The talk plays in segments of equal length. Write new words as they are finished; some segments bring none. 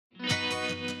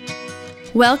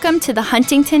Welcome to the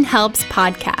Huntington Helps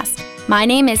podcast. My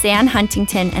name is Ann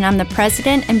Huntington, and I'm the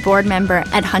president and board member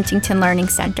at Huntington Learning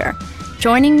Center.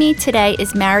 Joining me today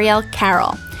is Marielle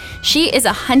Carroll. She is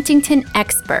a Huntington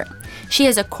expert. She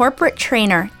is a corporate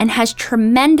trainer and has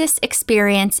tremendous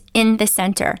experience in the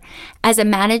center as a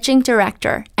managing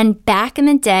director, and back in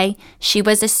the day, she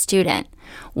was a student.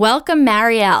 Welcome,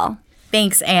 Marielle.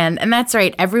 Thanks, Anne. And that's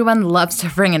right. Everyone loves to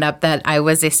bring it up that I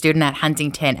was a student at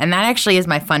Huntington. And that actually is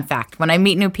my fun fact. When I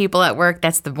meet new people at work,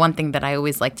 that's the one thing that I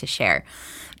always like to share.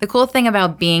 The cool thing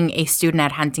about being a student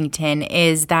at Huntington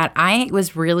is that I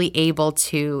was really able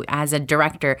to, as a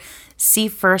director, see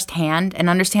firsthand and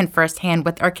understand firsthand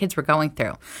what our kids were going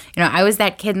through. You know, I was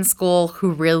that kid in school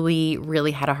who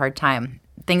really had a hard time.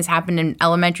 Things happened in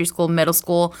elementary school, middle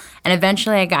school, and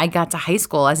eventually I got to high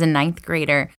school as a ninth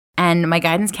grader. And my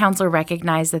guidance counselor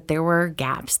recognized that there were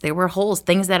gaps, there were holes,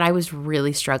 things that I was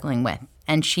really struggling with.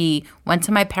 And she went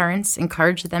to my parents,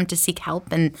 encouraged them to seek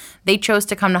help, and they chose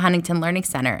to come to Huntington Learning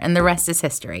Center, and the rest is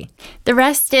history. The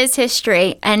rest is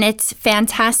history, and it's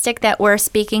fantastic that we're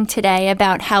speaking today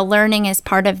about how learning is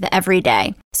part of the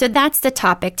everyday. So that's the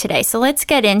topic today. So let's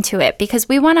get into it, because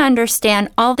we want to understand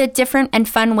all the different and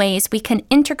fun ways we can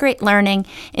integrate learning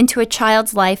into a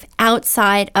child's life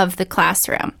outside of the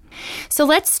classroom. So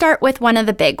let's start with one of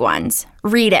the big ones,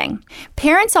 reading.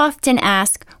 Parents often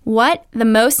ask what the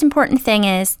most important thing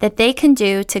is that they can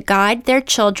do to guide their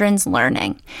children's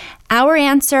learning. Our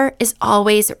answer is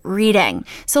always reading.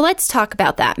 So let's talk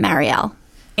about that, Marielle.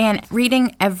 And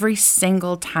reading every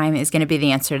single time is going to be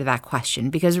the answer to that question,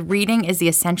 because reading is the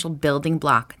essential building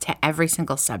block to every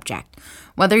single subject.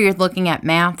 Whether you're looking at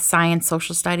math, science,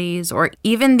 social studies, or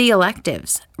even the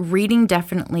electives, reading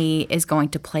definitely is going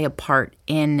to play a part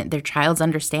in their child's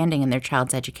understanding and their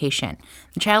child's education.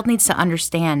 The child needs to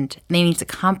understand, they need to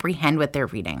comprehend what they're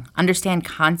reading, understand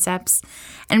concepts,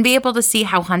 and be able to see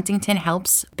how Huntington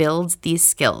helps build these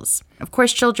skills. Of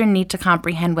course, children need to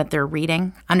comprehend what they're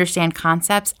reading, understand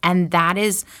concepts, and that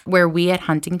is where we at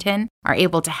Huntington are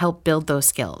able to help build those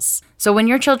skills. So when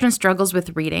your children struggles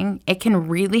with reading, it can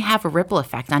really have a ripple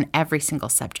effect on every single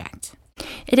subject.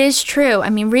 It is true.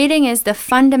 I mean, reading is the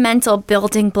fundamental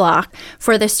building block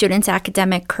for the student's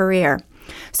academic career.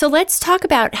 So let's talk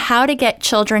about how to get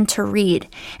children to read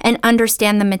and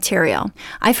understand the material.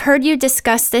 I've heard you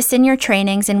discuss this in your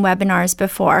trainings and webinars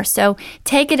before, so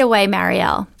take it away,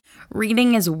 Marielle.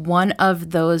 Reading is one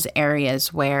of those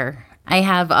areas where I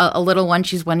have a little one,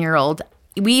 she's 1 year old.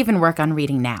 We even work on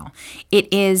reading now.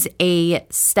 It is a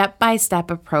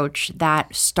step-by-step approach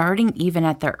that starting even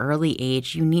at the early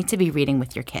age, you need to be reading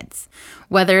with your kids.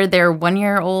 Whether they're 1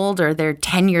 year old or they're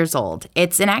 10 years old,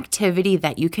 it's an activity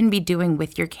that you can be doing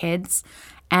with your kids.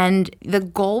 And the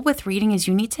goal with reading is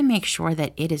you need to make sure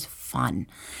that it is fun.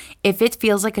 If it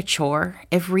feels like a chore,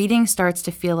 if reading starts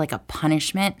to feel like a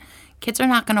punishment, kids are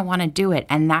not going to want to do it,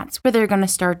 and that's where they're going to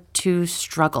start to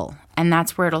struggle, and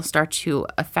that's where it'll start to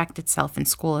affect itself in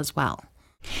school as well.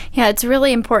 Yeah, it's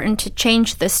really important to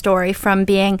change the story from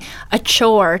being a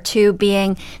chore to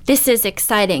being, this is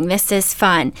exciting, this is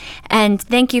fun. And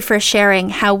thank you for sharing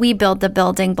how we build the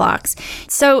building blocks.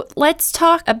 So let's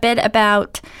talk a bit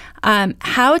about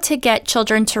how to get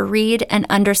children to read and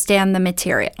understand the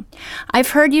material. I've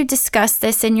heard you discuss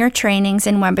this in your trainings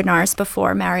and webinars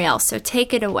before, Marielle, so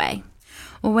take it away.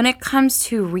 Well, when it comes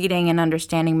to reading and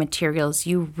understanding materials,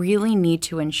 you really need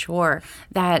to ensure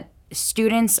that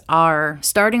students are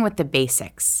starting with the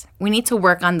basics. We need to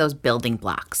work on those building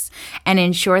blocks and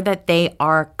ensure that they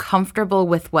are comfortable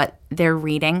with what they're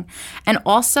reading. And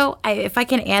also, if I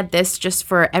can add this just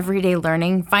for everyday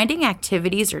learning, finding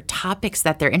activities or topics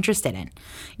that they're interested in.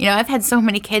 You know, I've had so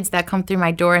many kids that come through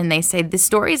my door and they say, the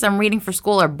stories I'm reading for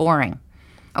school are boring.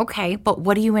 Okay, but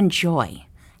what do you enjoy?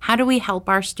 How do we help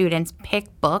our students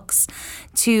pick books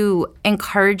to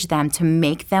encourage them, to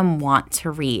make them want to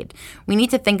read? We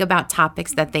need to think about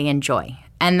topics that they enjoy.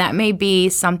 And that may be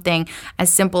something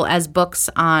as simple as books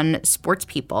on sports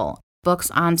people, books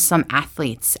on some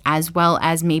athletes, as well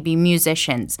as maybe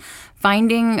musicians.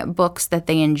 Finding books that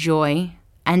they enjoy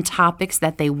and topics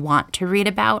that they want to read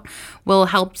about will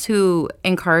help to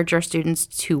encourage our students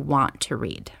to want to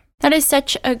read. That is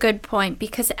such a good point,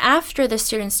 because after the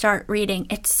students start reading,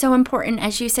 it's so important,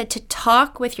 as you said, to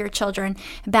talk with your children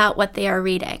about what they are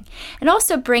reading. It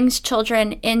also brings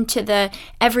children into the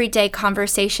everyday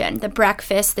conversation, the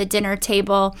breakfast, the dinner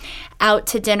table, out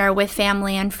to dinner with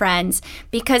family and friends,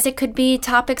 because it could be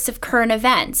topics of current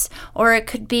events, or it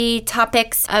could be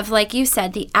topics of, like you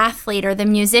said, the athlete or the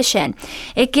musician.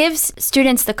 It gives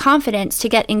students the confidence to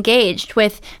get engaged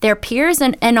with their peers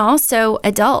and also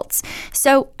adults.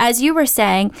 So as as you were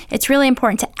saying, it's really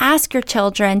important to ask your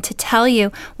children to tell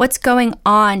you what's going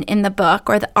on in the book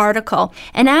or the article,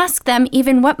 and ask them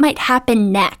even what might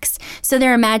happen next. So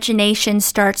their imagination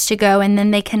starts to go, and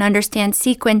then they can understand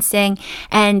sequencing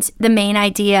and the main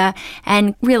idea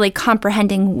and really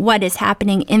comprehending what is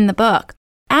happening in the book.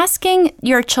 Asking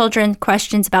your children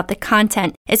questions about the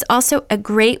content is also a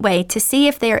great way to see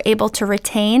if they are able to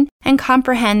retain and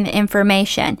comprehend the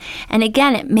information. And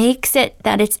again, it makes it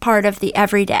that it's part of the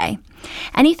everyday.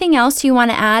 Anything else you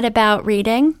want to add about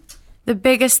reading? The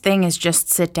biggest thing is just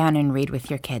sit down and read with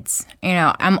your kids.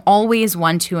 I'm always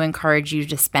one to encourage you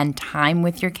to spend time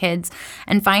with your kids,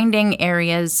 and finding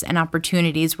areas and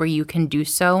opportunities where you can do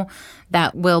so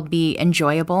that will be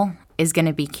enjoyable is going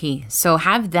to be key. So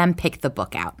have them pick the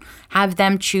book out. Have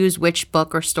them choose which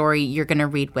book or story you're going to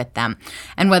read with them.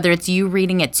 And whether it's you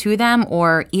reading it to them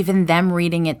or even them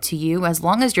reading it to you, as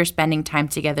long as you're spending time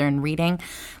together and reading,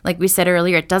 like we said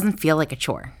earlier, it doesn't feel like a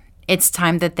chore. It's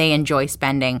time that they enjoy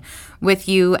spending with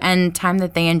you and time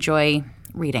that they enjoy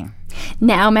reading.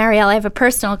 Now, Marielle, I have a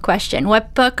personal question.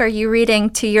 What book are you reading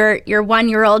to your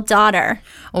one-year-old daughter?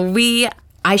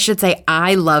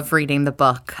 I love reading the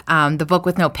book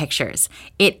with no pictures.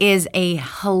 It is a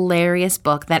hilarious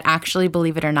book that actually,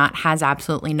 believe it or not, has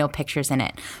absolutely no pictures in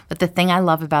it. But the thing I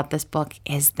love about this book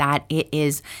is that it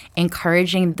is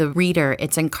encouraging the reader.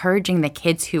 It's encouraging the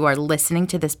kids who are listening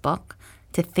to this book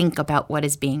to think about what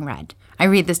is being read. I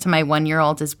read this to my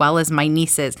one-year-old as well as my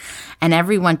nieces, and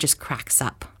everyone just cracks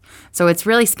up. So it's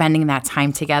really spending that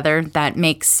time together that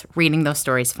makes reading those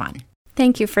stories fun.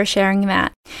 Thank you for sharing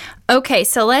that. Okay,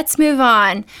 so let's move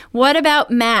on. What about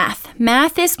math?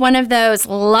 Math is one of those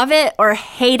love it or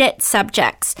hate it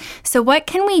subjects. So what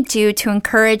can we do to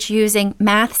encourage using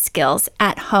math skills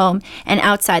at home and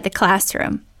outside the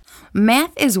classroom?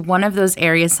 Math is one of those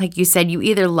areas, like you said, you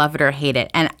either love it or hate it.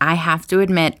 And I have to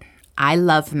admit, I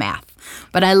love math.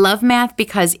 But I love math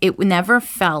because it never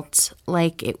felt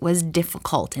like it was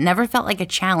difficult. It never felt like a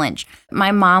challenge.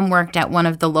 My mom worked at one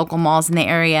of the local malls in the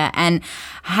area and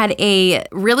had a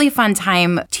really fun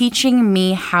time teaching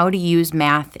me how to use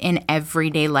math in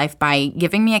everyday life by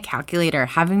giving me a calculator,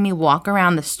 having me walk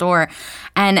around the store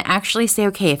and actually say,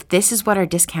 okay, if this is what our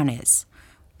discount is,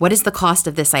 what is the cost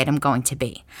of this item going to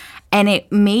be? And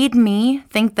it made me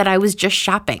think that I was just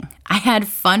shopping. I had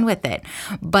fun with it,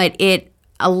 but it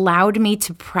allowed me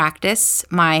to practice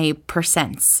my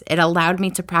percents. It allowed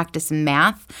me to practice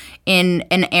math in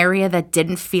an area that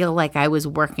didn't feel like I was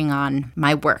working on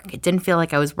my work. It didn't feel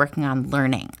like I was working on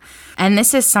learning. And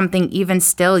this is something even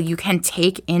still you can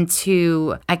take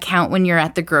into account when you're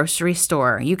at the grocery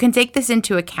store. You can take this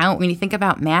into account when you think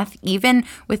about math, even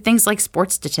with things like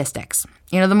sports statistics.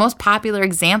 The most popular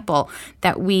example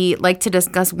that we like to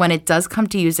discuss when it does come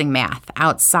to using math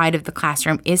outside of the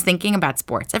classroom is thinking about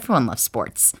sports. Everyone loves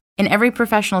sports. In every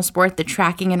professional sport, the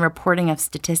tracking and reporting of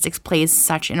statistics plays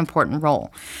such an important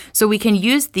role. So we can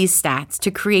use these stats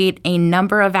to create a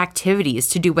number of activities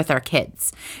to do with our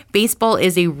kids. Baseball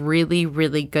is a really,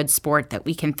 really good sport that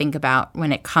we can think about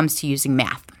when it comes to using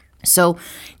math. So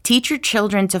teach your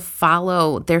children to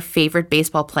follow their favorite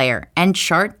baseball player and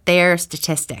chart their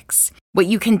statistics. What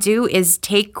you can do is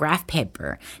take graph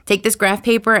paper. Take this graph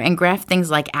paper and graph things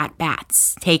like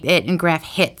at-bats. Take it and graph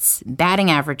hits,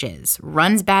 batting averages,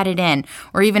 runs batted in,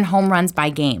 or even home runs by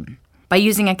game. By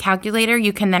using a calculator,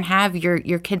 you can then have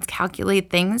your kids calculate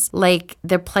things like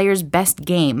their player's best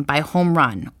game by home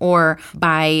run or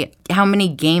by how many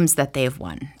games that they've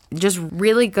won. Just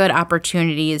really good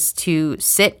opportunities to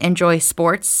sit, enjoy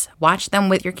sports, watch them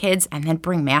with your kids, and then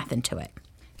bring math into it.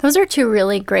 Those are two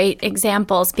really great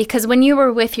examples because when you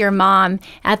were with your mom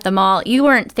at the mall, you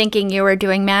weren't thinking you were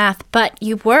doing math, but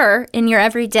you were in your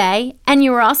everyday, and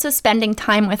you were also spending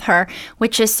time with her,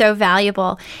 which is so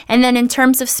valuable. And then in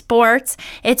terms of sports,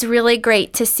 it's really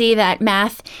great to see that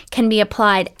math can be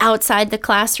applied outside the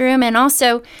classroom and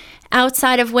also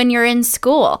outside of when you're in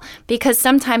school, because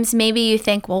sometimes maybe you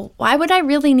think, well, why would I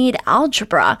really need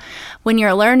algebra when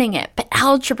you're learning it? But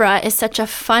algebra is such a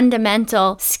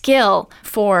fundamental skill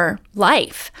for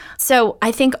life. So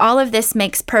I think all of this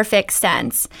makes perfect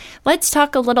sense. Let's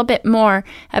talk a little bit more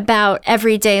about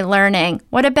everyday learning.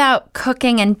 What about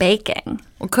cooking and baking?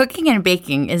 Well, cooking and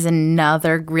baking is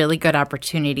another really good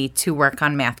opportunity to work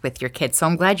on math with your kids. So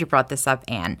I'm glad you brought this up,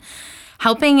 Anne.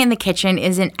 Helping in the kitchen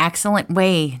is an excellent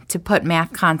way to put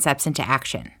math concepts into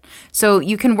action. So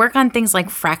you can work on things like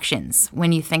fractions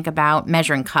when you think about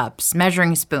measuring cups,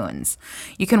 measuring spoons.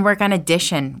 You can work on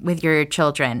addition with your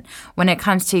children when it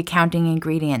comes to counting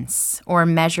ingredients or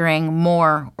measuring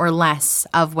more or less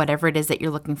of whatever it is that you're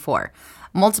looking for.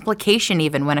 Multiplication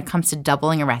even when it comes to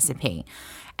doubling a recipe.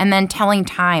 and then telling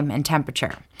time and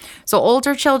temperature. So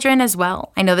older children as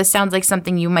well. I know this sounds like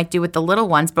something you might do with the little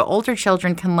ones, but older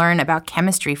children can learn about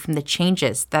chemistry from the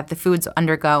changes that the foods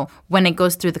undergo when it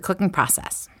goes through the cooking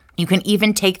process. You can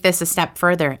even take this a step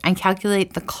further and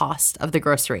calculate the cost of the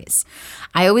groceries.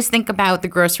 I always think about the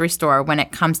grocery store when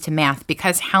it comes to math,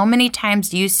 because how many times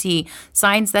do you see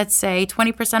signs that say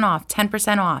 20% off,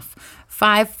 10% off,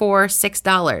 $5, $4,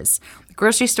 $6? The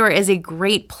grocery store is a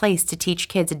great place to teach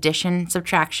kids addition,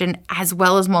 subtraction, as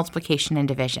well as multiplication and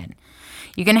division.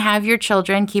 You can have your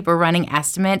children keep a running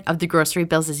estimate of the grocery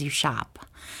bills as you shop.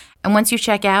 And once you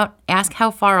check out, ask how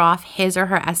far off his or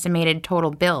her estimated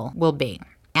total bill will be.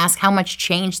 Ask how much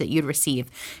change that you'd receive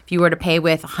if you were to pay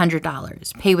with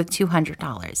 $100, pay with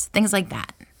 $200, things like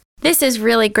that. This is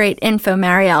really great info,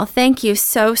 Marielle. Thank you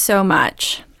so, so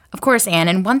much. Of course, Anne,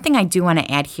 and one thing I do want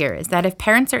to add here is that if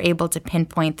parents are able to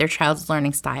pinpoint their child's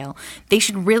learning style, they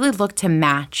should really look to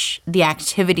match the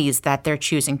activities that they're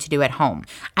choosing to do at home.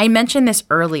 I mentioned this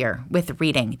earlier with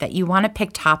reading, that you want to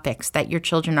pick topics that your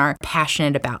children are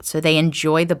passionate about so they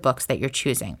enjoy the books that you're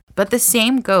choosing. But the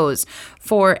same goes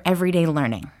for everyday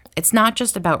learning. It's not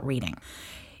just about reading.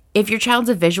 If your child's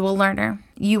a visual learner,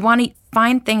 you want to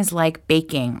find things like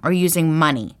baking or using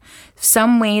money,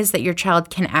 some ways that your child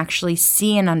can actually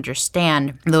see and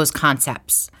understand those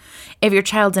concepts. If your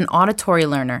child's an auditory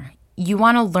learner, you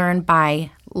want to learn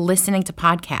by listening to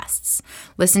podcasts,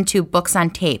 listen to books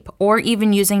on tape, or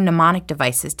even using mnemonic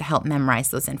devices to help memorize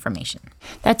those information.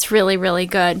 That's really, really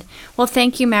good. Well,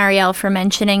 thank you, Marielle, for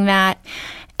mentioning that.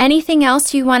 Anything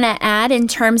else you want to add in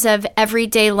terms of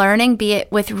everyday learning, be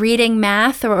it with reading,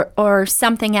 math, or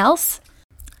something else?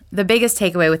 The biggest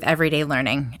takeaway with everyday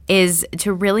learning is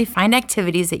to really find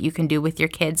activities that you can do with your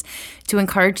kids to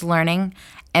encourage learning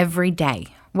every day,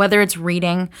 whether it's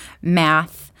reading,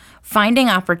 math, finding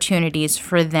opportunities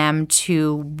for them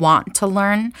to want to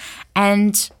learn,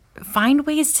 and find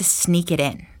ways to sneak it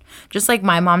in. Just like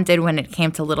my mom did when it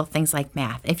came to little things like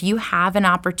math. If you have an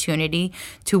opportunity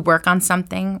to work on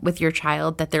something with your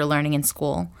child that they're learning in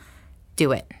school,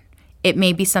 do it. It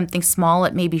may be something small,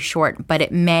 it may be short,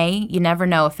 but you never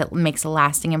know if it makes a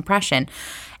lasting impression.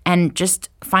 And just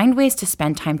find ways to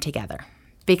spend time together.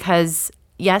 Because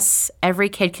yes, every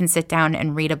kid can sit down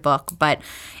and read a book, but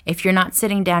if you're not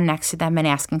sitting down next to them and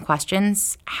asking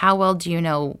questions, how well do you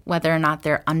know whether or not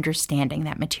they're understanding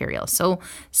that material? So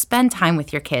spend time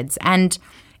with your kids and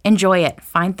enjoy it.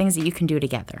 Find things that you can do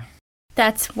together.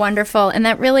 That's wonderful. And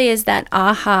that really is that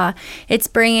aha. It's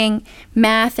bringing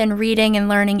math and reading and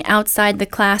learning outside the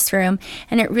classroom.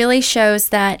 And it really shows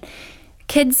that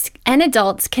kids and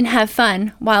adults can have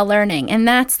fun while learning. And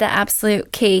that's the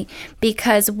absolute key,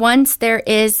 because once there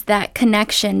is that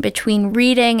connection between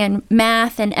reading and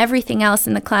math and everything else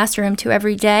in the classroom to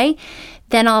every day,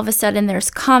 then all of a sudden there's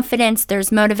confidence,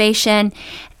 there's motivation,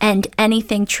 and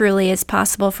anything truly is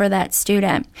possible for that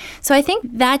student. So I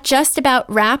think that just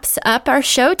about wraps up our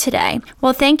show today.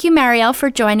 Well, thank you, Marielle, for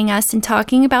joining us and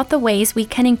talking about the ways we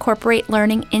can incorporate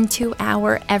learning into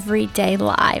our everyday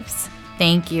lives.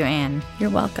 Thank you, Anne.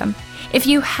 You're welcome. If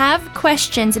you have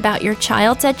questions about your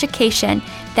child's education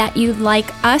that you'd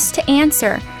like us to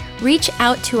answer, reach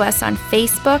out to us on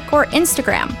Facebook or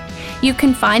Instagram. You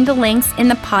can find the links in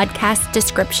the podcast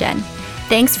description.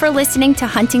 Thanks for listening to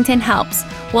Huntington Helps.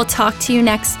 We'll talk to you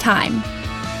next time.